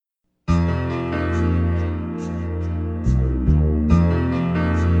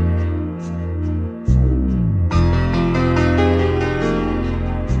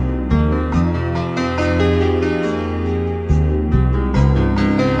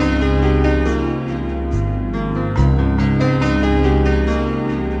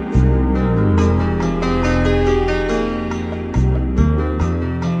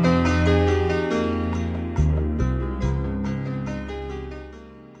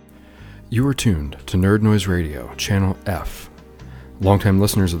You are tuned to Nerd Noise Radio, Channel F. Longtime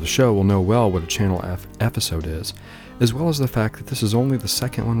listeners of the show will know well what a Channel F episode is, as well as the fact that this is only the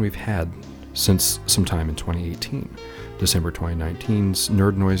second one we've had since sometime in 2018, December 2019's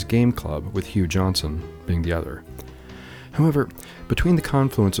Nerd Noise Game Club with Hugh Johnson being the other. However, between the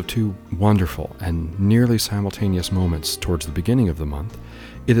confluence of two wonderful and nearly simultaneous moments towards the beginning of the month,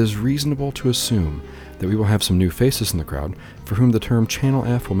 it is reasonable to assume that we will have some new faces in the crowd for whom the term Channel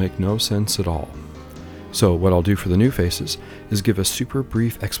F will make no sense at all. So what I'll do for the new faces is give a super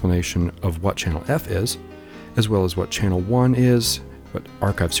brief explanation of what Channel F is, as well as what Channel 1 is, what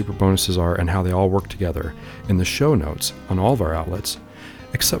archive super bonuses are, and how they all work together in the show notes on all of our outlets,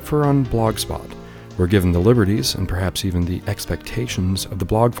 except for on Blogspot, where given the liberties and perhaps even the expectations of the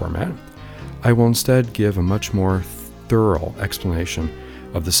blog format, I will instead give a much more thorough explanation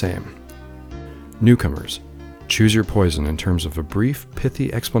of the same. Newcomers, choose your poison in terms of a brief,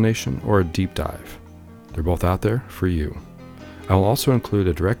 pithy explanation or a deep dive. They're both out there for you. I will also include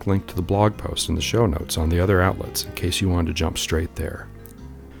a direct link to the blog post in the show notes on the other outlets in case you want to jump straight there.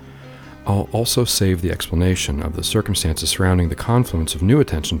 I'll also save the explanation of the circumstances surrounding the confluence of new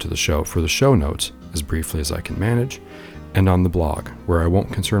attention to the show for the show notes as briefly as I can manage, and on the blog, where I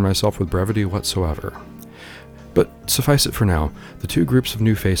won't concern myself with brevity whatsoever. But suffice it for now, the two groups of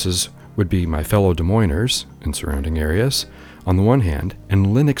new faces would be my fellow Des Moiners in surrounding areas, on the one hand, and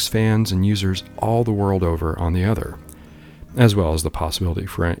Linux fans and users all the world over on the other, as well as the possibility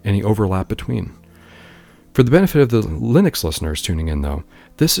for any overlap between. For the benefit of the Linux listeners tuning in, though,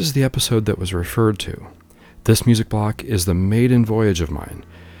 this is the episode that was referred to. This music block is the maiden voyage of mine,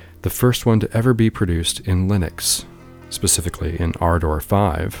 the first one to ever be produced in Linux, specifically in Ardor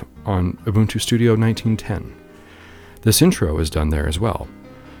 5 on Ubuntu Studio 1910. This intro is done there as well,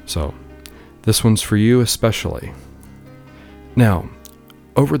 so this one's for you especially. Now,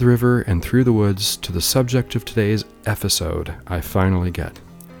 over the river and through the woods to the subject of today's episode I finally get.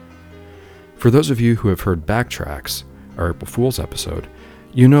 For those of you who have heard Backtracks, our April Fool's episode,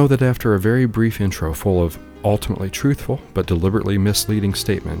 you know that after a very brief intro full of ultimately truthful but deliberately misleading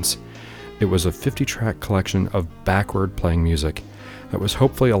statements, it was a 50-track collection of backward playing music that was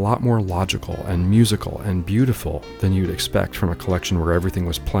hopefully a lot more logical and musical and beautiful than you'd expect from a collection where everything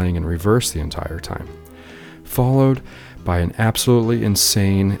was playing in reverse the entire time, followed by an absolutely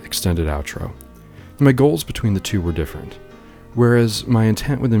insane extended outro. My goals between the two were different. Whereas my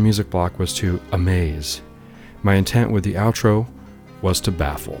intent with the music block was to amaze, my intent with the outro was to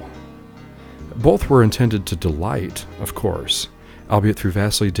baffle. Both were intended to delight, of course, albeit through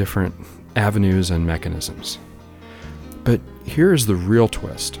vastly different avenues and mechanisms. But here's the real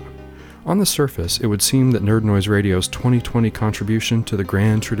twist. On the surface, it would seem that Nerd Noise Radio's 2020 contribution to the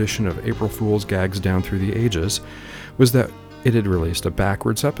grand tradition of April Fool's gags down through the ages was that it had released a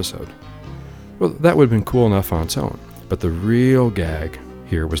backwards episode. Well, that would have been cool enough on its own, but the real gag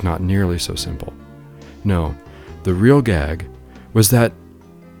here was not nearly so simple. No, the real gag was that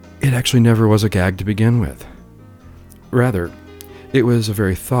it actually never was a gag to begin with. Rather, it was a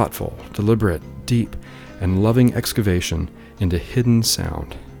very thoughtful, deliberate, deep, and loving excavation into hidden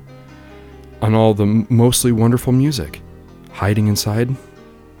sound. On all the mostly wonderful music, hiding inside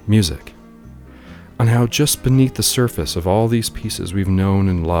music. On how just beneath the surface of all these pieces we've known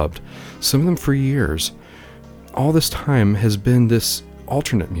and loved, some of them for years, all this time has been this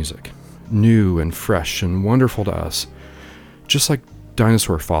alternate music, new and fresh and wonderful to us, just like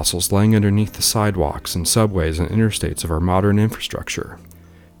dinosaur fossils laying underneath the sidewalks and subways and interstates of our modern infrastructure,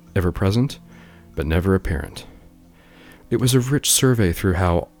 ever present, but never apparent. It was a rich survey through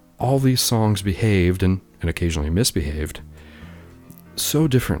how all these songs behaved, and occasionally misbehaved, so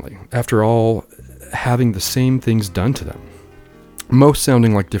differently, after all having the same things done to them. Most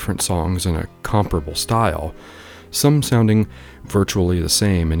sounding like different songs in a comparable style, some sounding virtually the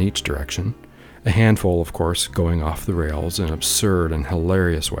same in each direction, a handful, of course, going off the rails in absurd and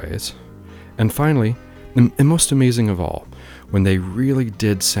hilarious ways. And finally, and most amazing of all, when they really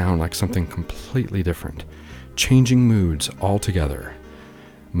did sound like something completely different, changing moods altogether.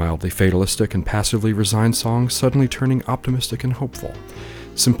 Mildly fatalistic and passively resigned songs suddenly turning optimistic and hopeful.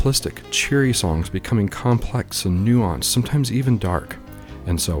 Simplistic, cheery songs becoming complex and nuanced, sometimes even dark,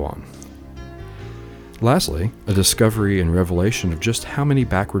 and so on. Lastly, a discovery and revelation of just how many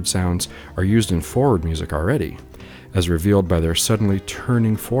backward sounds are used in forward music already, as revealed by their suddenly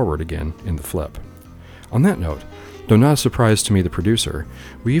turning forward again in the flip. On that note, though not a surprise to me, the producer,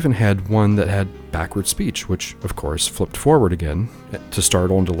 we even had one that had backward speech, which, of course, flipped forward again to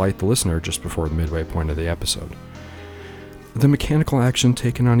startle and delight the listener just before the midway point of the episode. The mechanical action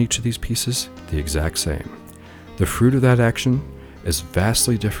taken on each of these pieces, the exact same. The fruit of that action as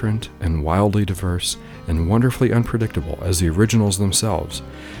vastly different and wildly diverse and wonderfully unpredictable as the originals themselves,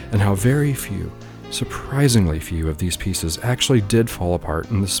 and how very few, surprisingly few of these pieces actually did fall apart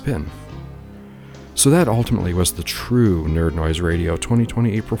in the spin. So that ultimately was the true Nerd Noise Radio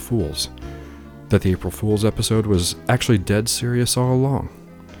 2020 April Fools. That the April Fool's episode was actually dead serious all along.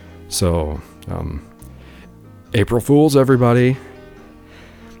 So, April Fools, everybody!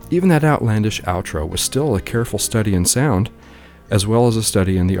 Even that outlandish outro was still a careful study in sound, as well as a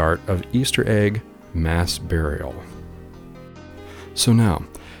study in the art of Easter egg mass burial. So now,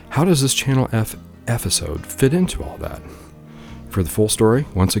 how does this Channel F episode fit into all that? For the full story,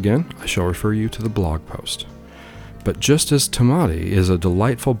 once again, I shall refer you to the blog post. But just as tamari is a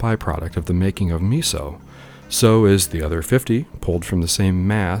delightful byproduct of the making of miso, so is the other 50 pulled from the same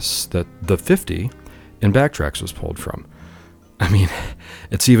mass that the 50 in Backtracks was pulled from. I mean,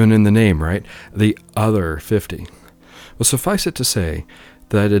 it's even in the name, right? The other 50. Well, suffice it to say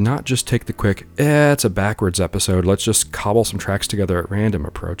that I did not just take the quick, it's a backwards episode, let's just cobble some tracks together at random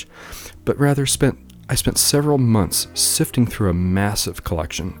approach, but rather I spent several months sifting through a massive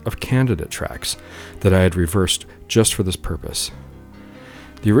collection of candidate tracks that I had reversed just for this purpose.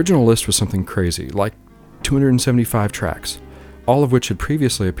 The original list was something crazy, like 275 tracks, all of which had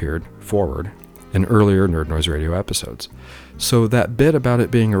previously appeared forward in earlier Nerd Noise Radio episodes. So that bit about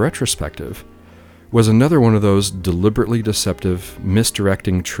it being a retrospective was another one of those deliberately deceptive,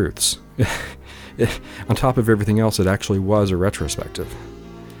 misdirecting truths. On top of everything else, it actually was a retrospective.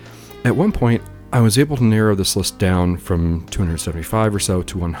 At one point, I was able to narrow this list down from 275 or so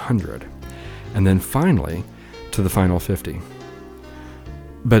to 100, and then finally to the final 50.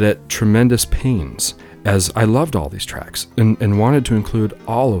 But at tremendous pains, as I loved all these tracks and wanted to include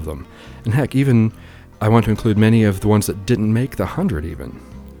all of them, and heck, even I want to include many of the ones that didn't make the 100 even.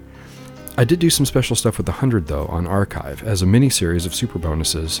 I did do some special stuff with the 100 though on Archive as a mini-series of super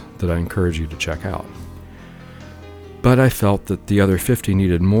bonuses that I encourage you to check out. But I felt that the other 50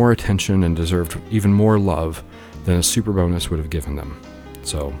 needed more attention and deserved even more love than a super bonus would have given them.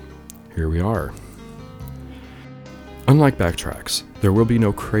 So, here we are. Unlike Backtracks, there will be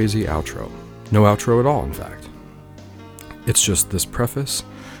no crazy outro. No outro at all, in fact. It's just this preface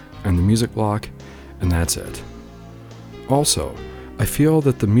and the music block, and that's it. Also, I feel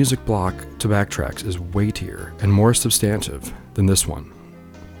that the music block to Backtracks is weightier and more substantive than this one.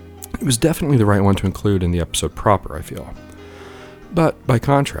 It was definitely the right one to include in the episode proper, I feel. But by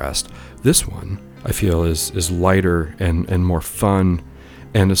contrast, this one, I feel, is lighter and more fun,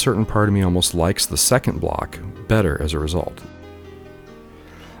 and a certain part of me almost likes the second block better as a result.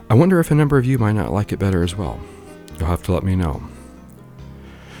 I wonder if a number of you might not like it better as well. You'll have to let me know.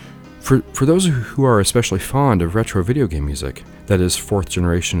 For those who are especially fond of retro video game music, that is 4th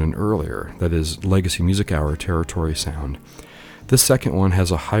generation and earlier, that is Legacy Music Hour territory sound, this second one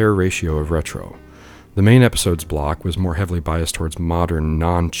has a higher ratio of retro. The main episode's block was more heavily biased towards modern,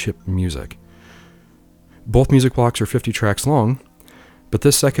 non-chip music. Both music blocks are 50 tracks long, but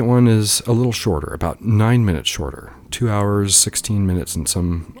this second one is a little shorter, about 9 minutes shorter, 2 hours, 16 minutes and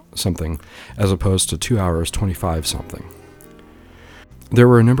something, as opposed to 2 hours, 25 something. There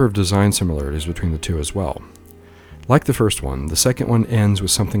were a number of design similarities between the two as well. Like the first one, the second one ends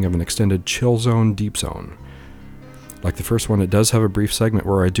with something of an extended chill zone, deep zone. Like the first one, it does have a brief segment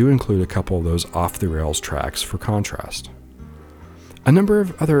where I do include a couple of those off-the-rails tracks for contrast. A number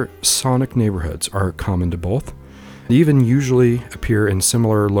of other sonic neighborhoods are common to both. They even usually appear in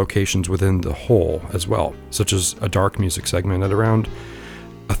similar locations within the whole as well, such as a dark music segment at around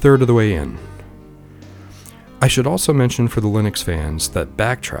a third of the way in. I should also mention for the Linux fans that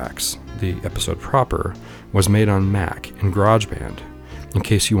Backtracks, the episode proper, was made on Mac in GarageBand, in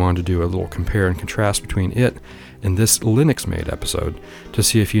case you wanted to do a little compare and contrast between it and this Linux-made episode to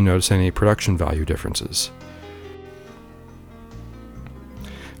see if you notice any production value differences.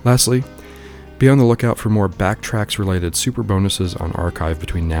 Lastly, be on the lookout for more Backtracks-related super bonuses on Archive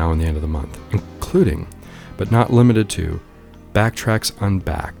between now and the end of the month, including, but not limited to, Backtracks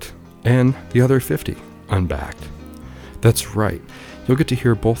Unbacked and the other 50 Unbacked. That's right, you'll get to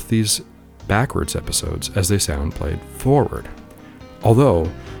hear both these backwards episodes as they sound played forward. Although,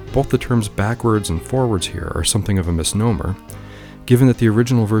 both the terms backwards and forwards here are something of a misnomer, given that the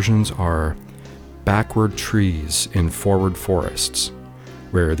original versions are backward trees in forward forests,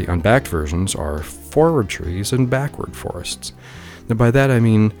 where the unbacked versions are forward trees and backward forests. Now by that I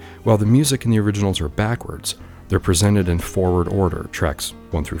mean, while the music in the originals are backwards, they're presented in forward order, tracks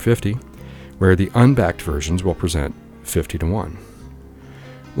 1 through 50, where the unbacked versions will present 50 to 1.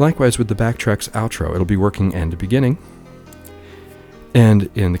 Likewise with the Backtracks outro, it'll be working end to beginning, and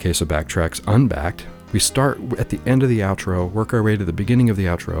in the case of Backtracks Unbacked, We start at the end of the outro, work our way to the beginning of the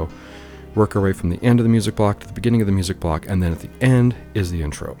outro, work our way from the end of the music block to the beginning of the music block, and then at the end is the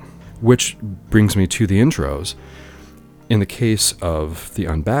intro. Which brings me to the intros. In the case of the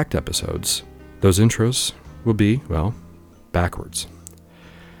Unbacked episodes, those intros will be, well, backwards.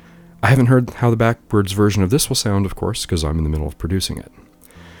 I haven't heard how the backwards version of this will sound, of course, because I'm in the middle of producing it.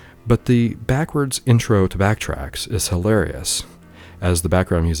 But the backwards intro to Backtracks is hilarious, as the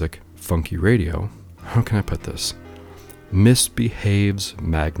background music, Funky Radio, how can I put this, misbehaves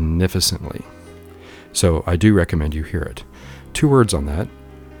magnificently. So I do recommend you hear it. 2 words on that.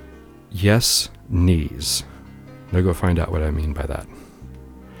 Yes, knees. Now go find out what I mean by that.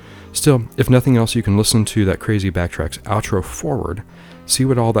 Still, if nothing else, you can listen to that crazy Backtracks outro forward, see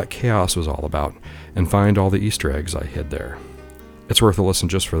what all that chaos was all about, and find all the Easter eggs I hid there. It's worth a listen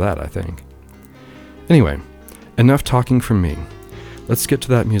just for that, I think. Anyway, enough talking from me. Let's get to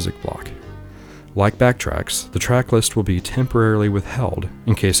that music block. Like Backtracks, the track list will be temporarily withheld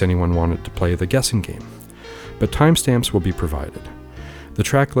in case anyone wanted to play the guessing game, but timestamps will be provided. The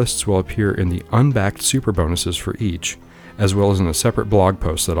track lists will appear in the Unbacked super bonuses for each, as well as in a separate blog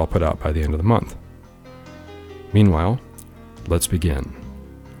post that I'll put out by the end of the month. Meanwhile, let's begin.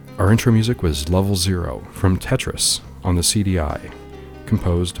 Our intro music was Level 0 from Tetris on the CDI,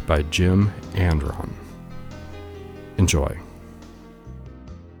 composed by Jim Andron. Enjoy.